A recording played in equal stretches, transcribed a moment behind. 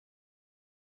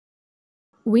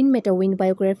Metawin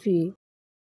Biography.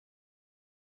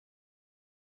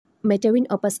 Metawin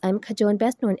Kajon,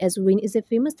 best known as Win, is a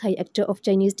famous Thai actor of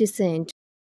Chinese descent.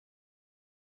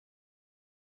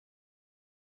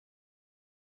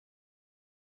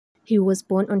 He was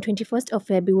born on 21st of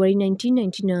February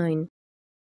 1999.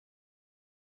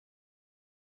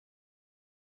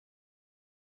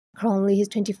 Currently, he is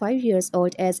 25 years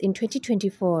old as in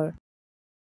 2024.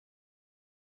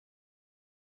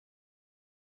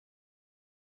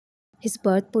 His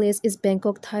birthplace is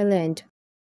Bangkok, Thailand.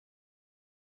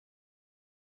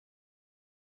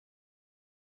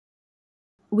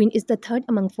 Win is the third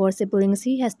among four siblings.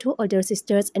 He has two older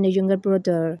sisters and a younger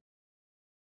brother.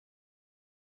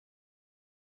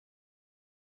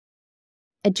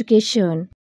 Education.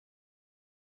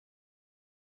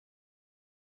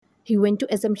 He went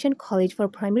to Assumption College for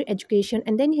primary education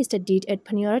and then he studied at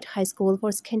Paniarat High School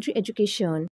for secondary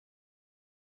education.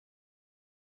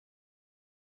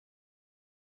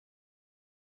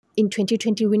 In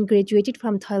 2020, Win graduated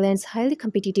from Thailand's highly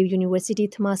competitive university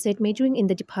Thammasat, majoring in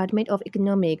the Department of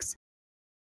Economics.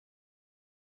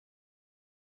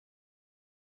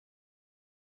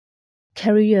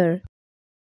 Career.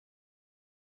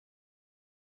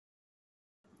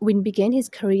 Win began his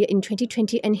career in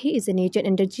 2020 and he is an agent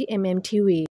under GMM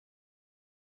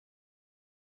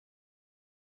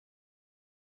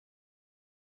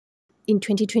In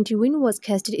 2020, Win was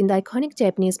casted in the iconic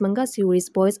Japanese manga series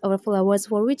Boys Over Flowers,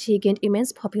 for which he gained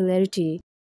immense popularity.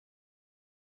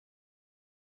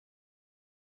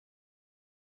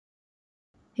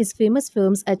 His famous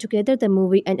films are Together the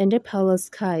Movie and Under Parallel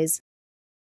Skies.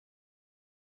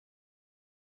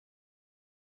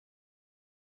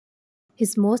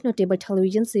 His most notable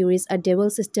television series are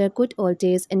Devil's Sister, Good Old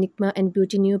Days, Enigma, and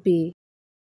Beauty Newbie.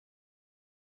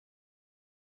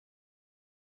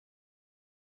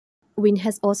 Win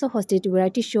has also hosted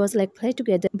variety shows like Play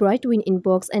Together, Bright Win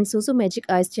Inbox, and Suzu Magic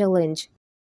Eyes Challenge.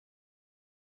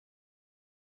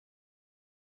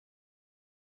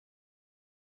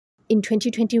 In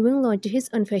 2020, Win launched his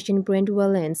own fashion brand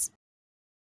Valence.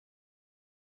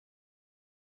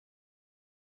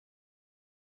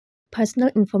 Personal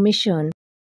information.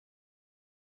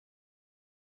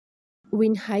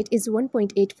 Win height is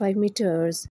 1.85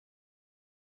 meters.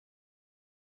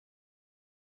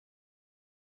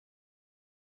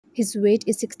 His weight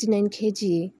is 69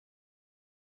 kg.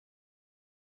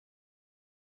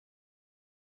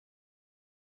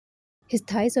 His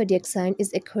Thai zodiac sign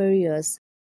is Aquarius.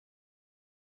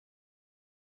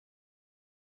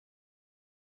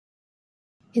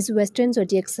 His Western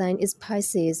zodiac sign is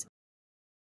Pisces.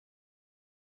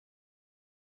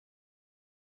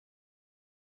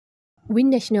 Win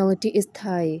nationality is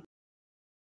Thai.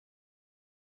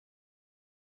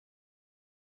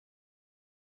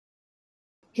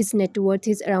 His net worth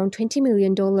is around $20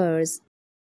 million.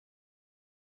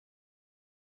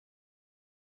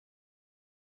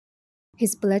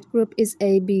 His blood group is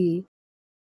AB.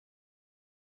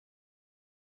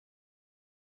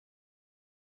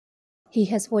 He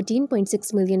has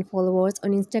 14.6 million followers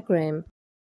on Instagram.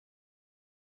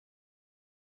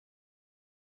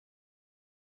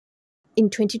 In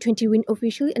 2020, Win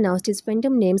officially announced his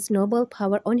fandom name Snowball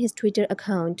Power on his Twitter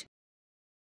account.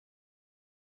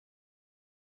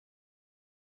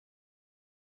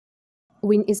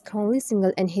 Win is currently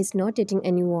single and he's not dating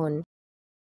anyone.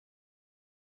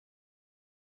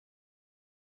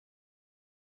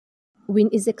 Win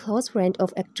is a close friend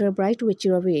of actor Bright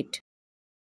Vichiravit.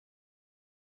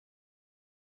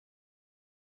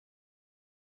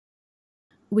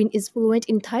 Win is fluent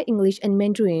in Thai, English, and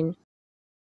Mandarin.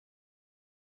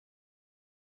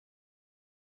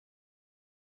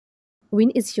 Win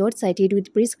is short-sighted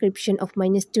with prescription of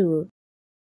 -2.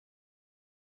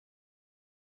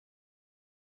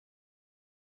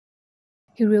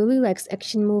 He really likes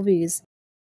action movies.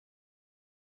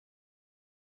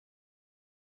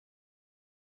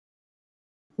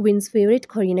 Win's favorite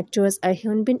Korean actors are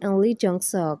Hyunbin and Lee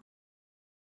Jung-suk.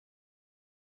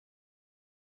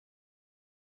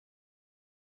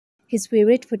 His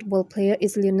favorite football player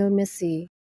is Lionel Messi.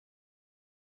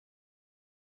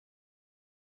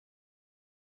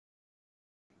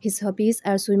 His hobbies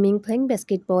are swimming, playing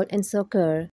basketball, and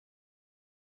soccer.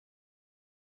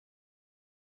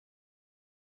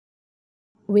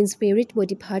 Win's favorite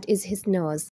body part is his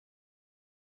nose.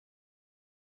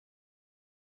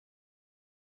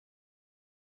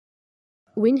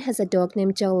 Win has a dog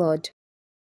named Charlotte.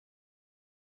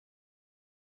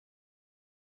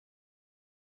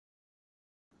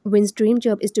 Win's dream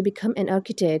job is to become an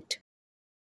architect.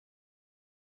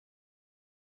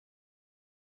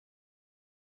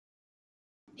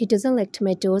 He doesn't like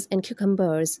tomatoes and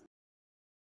cucumbers.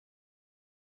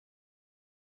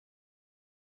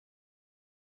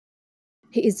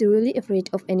 He is really afraid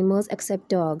of animals except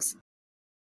dogs.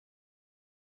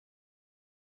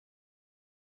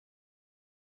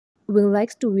 Win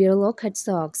likes to wear low-cut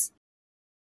socks.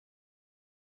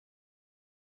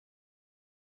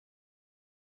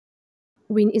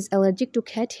 Win is allergic to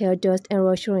cat hair, dust, and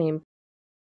raw shrimp.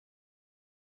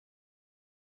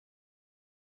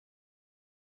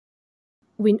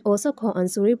 Win also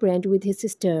co-owns brand with his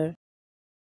sister.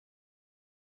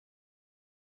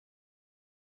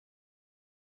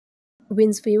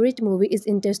 Win's favorite movie is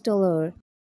Interstellar.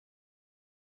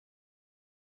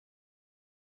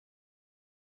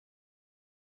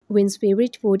 Win's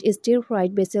favorite food is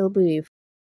stir-fried basil beef.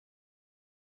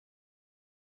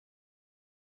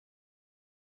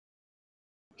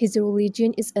 His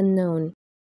religion is unknown.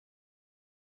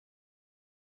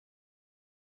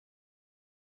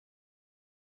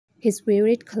 His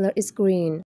favorite color is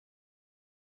green.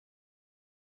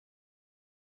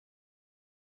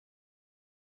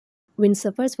 Win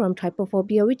suffers from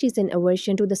trypophobia, which is an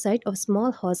aversion to the sight of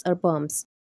small holes or bumps.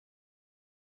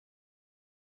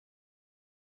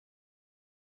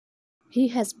 He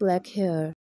has black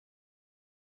hair.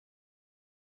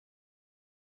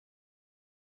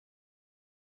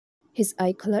 His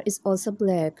eye color is also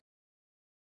black.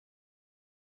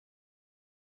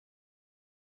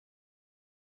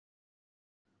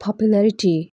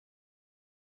 Popularity.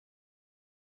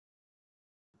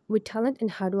 With talent and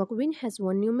hard work, Win has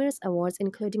won numerous awards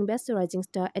including Best Rising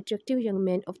Star, Attractive Young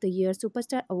Man of the Year,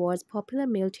 Superstar Awards, Popular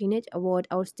Male Teenage Award,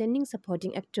 Outstanding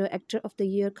Supporting Actor, Actor of the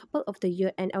Year, Couple of the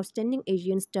Year, and Outstanding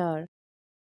Asian Star.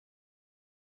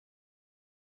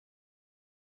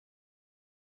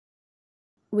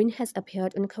 Win has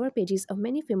appeared on cover pages of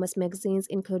many famous magazines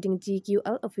including GQ,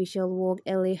 Elle Official, Vogue,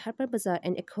 LA, Harper Bazaar,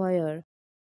 and Esquire.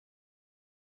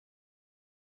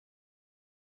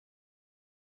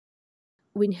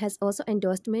 Win has also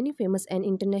endorsed many famous and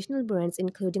international brands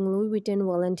including Louis Vuitton,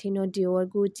 Valentino, Dior,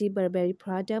 Gucci, Burberry,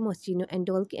 Prada, Moschino, and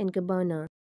Dolce & Gabbana.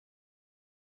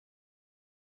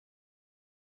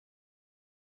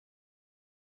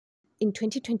 In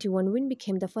 2021, Win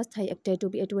became the first Thai actor to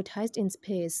be advertised in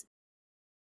space.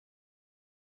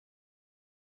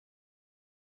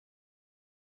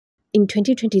 In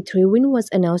 2023, Win was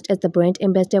announced as the brand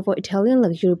ambassador for Italian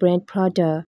luxury brand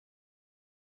Prada.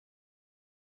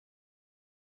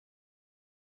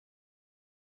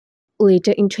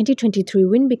 Later in 2023,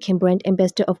 Win became brand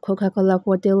ambassador of Coca-Cola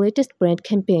for their latest brand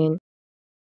campaign.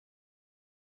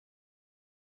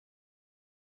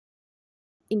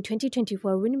 In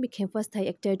 2024, Win became first Thai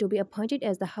actor to be appointed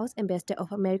as the house ambassador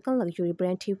of American luxury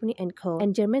brand Tiffany & Co.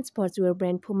 and German sportswear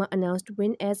brand Puma announced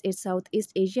Win as its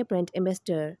Southeast Asia brand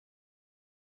ambassador.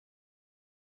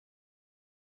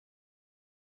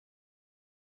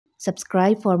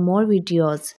 Subscribe for more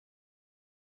videos.